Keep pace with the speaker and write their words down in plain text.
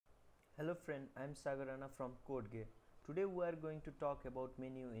Hello friend, I am Sagarana from CodeGay. Today we are going to talk about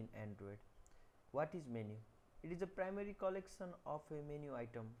menu in Android. What is menu? It is a primary collection of a menu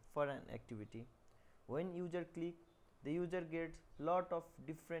item for an activity. When user click, the user gets lot of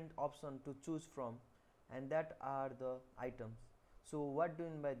different options to choose from, and that are the items. So what do you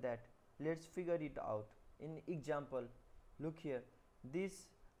mean by that? Let's figure it out. In example, look here. This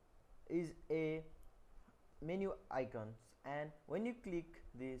is a menu icons, and when you click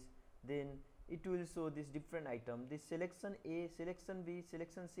this, then it will show this different item. This selection A, selection B,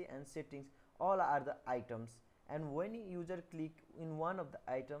 selection C and settings, all are the items, and when user click in one of the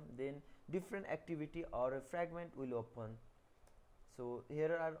item, then different activity or a fragment will open. So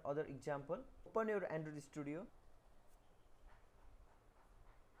here are other example. Open your Android Studio.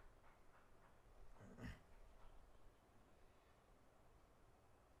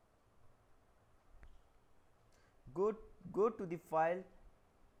 Go to the file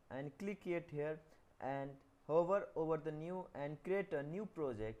and click it here and hover over the new and create a new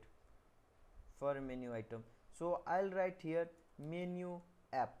project for a menu item. So I'll write here menu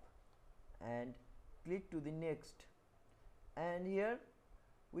app and click to the next, and here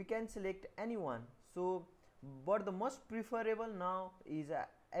we can select anyone. So but the most preferable now is a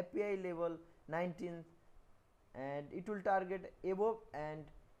API level 19, and it will target above and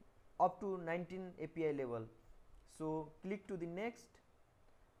up to 19 API level. So click to the next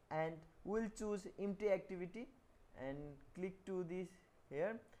and we'll choose empty activity and click to this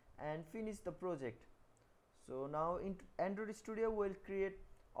here and finish the project. So now in Android Studio will create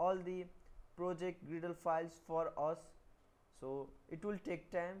all the project Gradle files for us, so it will take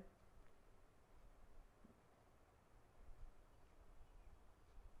time.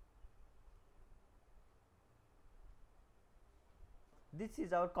 This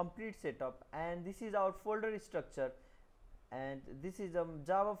is our complete setup, and this is our folder structure, and this is a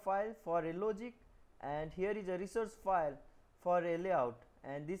Java file for a logic, and here is a resource file for a layout,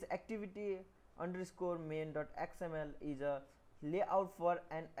 and this activity underscore main.xml is a layout for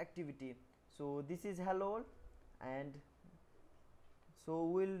an activity. So this is hello, and so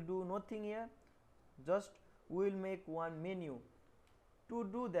we'll do nothing here, just we'll make one menu. To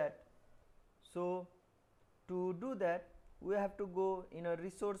do that, so to do that we have to go in a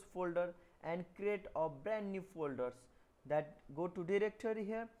resource folder and create a brand new folders. That go to directory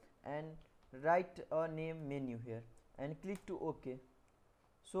here and write a name menu here and click to OK.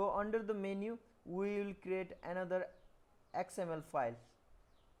 So under the menu we will create another XML file.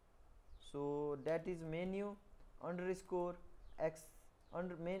 So that is menu underscore x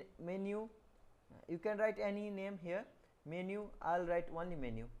under menu. You can write any name here, menu. I'll write only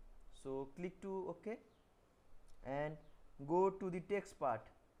menu. So click to OK and go to the text part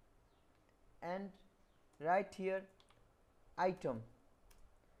and write here item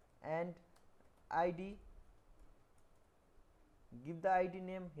and ID. Give the ID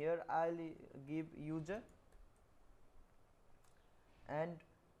name here. I'll give user, and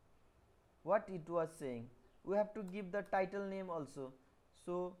what it was saying, we have to give the title name also.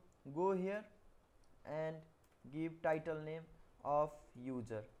 So go here and give title name of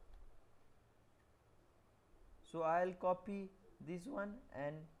user. So I'll copy this one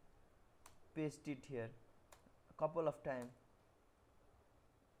and paste it here a couple of times,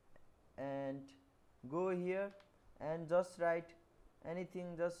 and go here and just write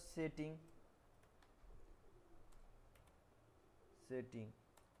anything, just setting.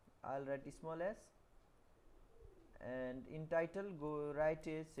 I'll write small s, and in title go write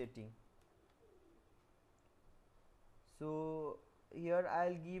a setting. So here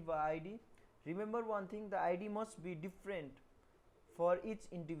I'll give a ID. Remember one thing, the ID must be different for each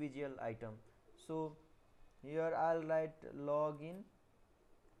individual item. So here I'll write login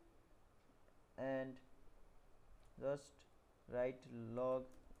and just write log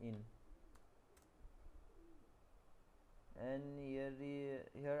in, and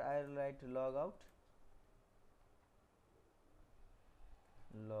here I'll write log out.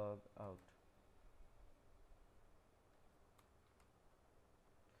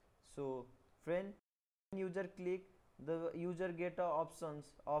 So friend, user click, the user get options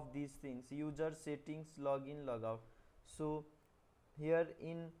of these things: user, settings, login, logout. So here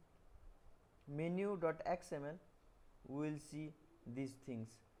in menu.xml we will see these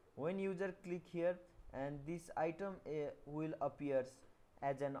things. When user click here, and this item will appears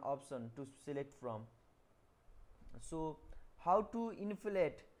as an option to select from. So how to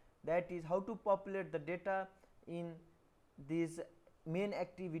inflate, that is how to populate the data in these main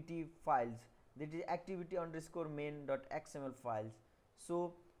activity files, that is activity underscore main.xml files.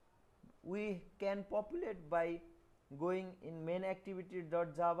 So we can populate by going in main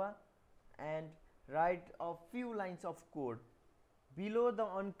activity.java and write a few lines of code below the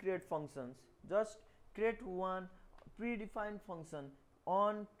onCreate functions. Just create one predefined function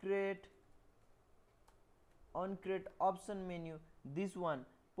on create option menu, this one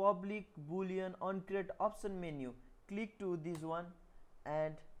public boolean on create option menu, click to this one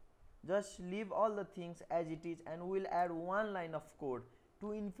and just leave all the things as it is, and we'll add one line of code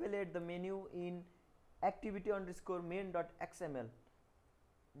to inflate the menu in activity underscore main.xml.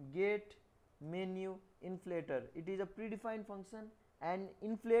 Get menu inflator, it is a predefined function, and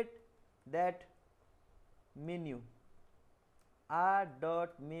inflate that menu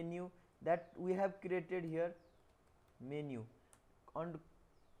r.menu that we have created here, menu on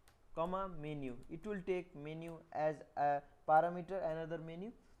comma menu, it will take menu as a parameter, another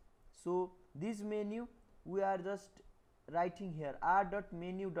menu. So this menu we are just writing here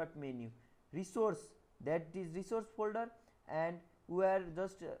r.menu.menu resource, that is resource folder, and we are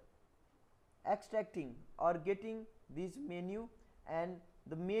just extracting or getting this menu, and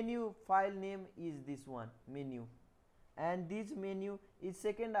the menu file name is this one menu, and this menu is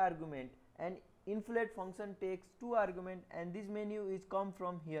second argument, and inflate function takes two argument, and this menu is come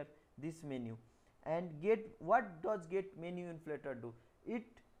from here, this menu. And get, what does get menu inflator do? It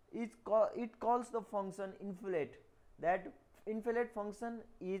calls the function inflate. That inflate function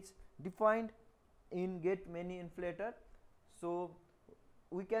is defined in get menu inflator. So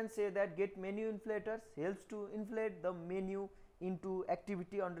we can say that get menu inflators helps to inflate the menu into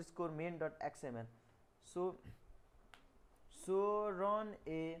activity underscore main.xml. So run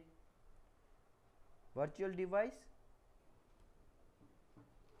a virtual device,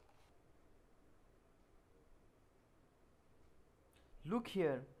 look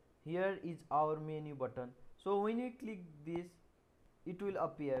here, here is our menu button. So when you click this, it will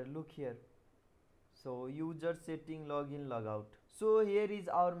appear, look here, so user setting login logout. So here is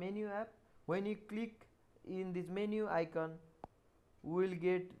our menu app. When you click in this menu icon, we will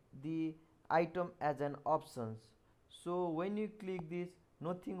get the item as an options. So when you click this,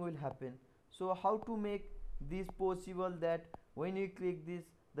 nothing will happen. So how to make this possible, that when you click this,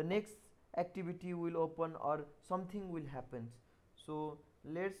 the next activity will open or something will happen. So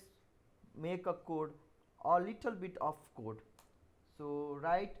let's make a code, a little bit of code. So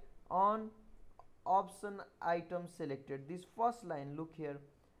write on option item selected, this first line, look here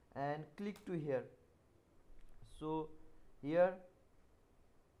and click to here. So here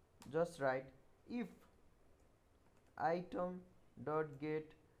just write if item dot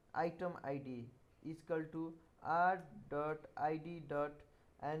get item id is equal to r dot id dot,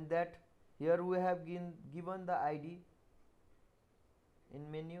 and that here we have given the id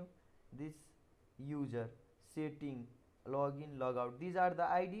in menu, this user setting login logout, these are the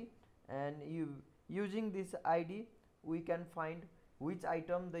id, and using this id we can find which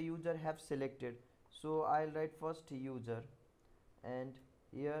item the user have selected. So I'll write first user, and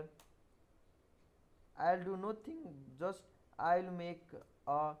here I'll do nothing, just I'll make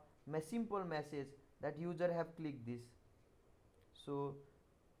a simple message that user have clicked this. So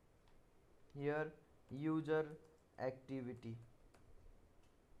here user activity,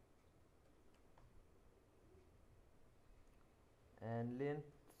 and length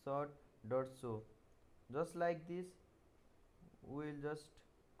sort dot show, just like this. We'll just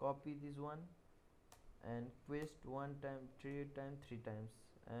copy this one and paste one time, three times,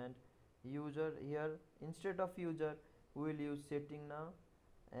 and user here, instead of user we will use setting now,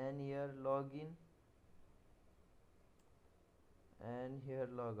 and here login, and here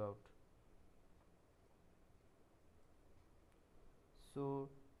logout. So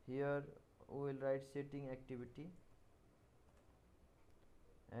here we will write setting activity,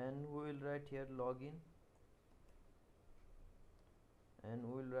 and we will write here login, and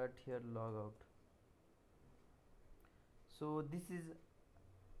we will write here logout. So this is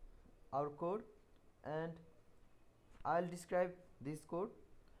our code, and I'll describe this code.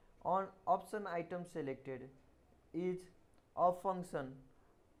 On option item selected is a function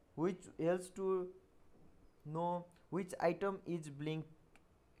which helps to know which item is being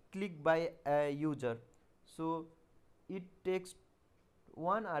clicked by a user. So it takes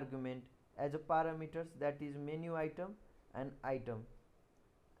one argument as a parameters, that is menu item and item,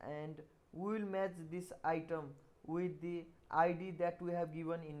 and we will match this item with the id that we have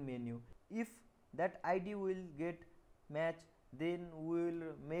given in menu. If that id will get match, then we will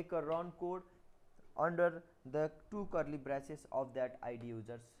make a run code under the two curly braces of that id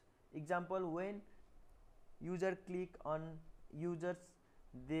users. Example, when user click on users,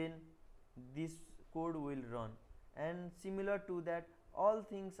 then this code will run, and similar to that all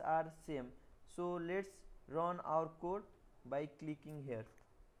things are same. So let's run our code by clicking here.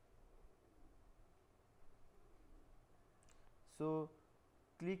 So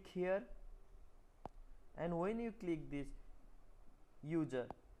click here, and when you click this user,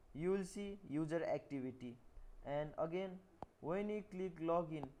 you will see user activity, and again when you click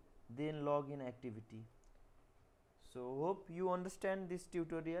login, then login activity. So hope you understand this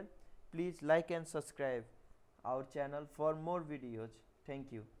tutorial. Please like and subscribe our channel for more videos.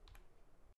 Thank you.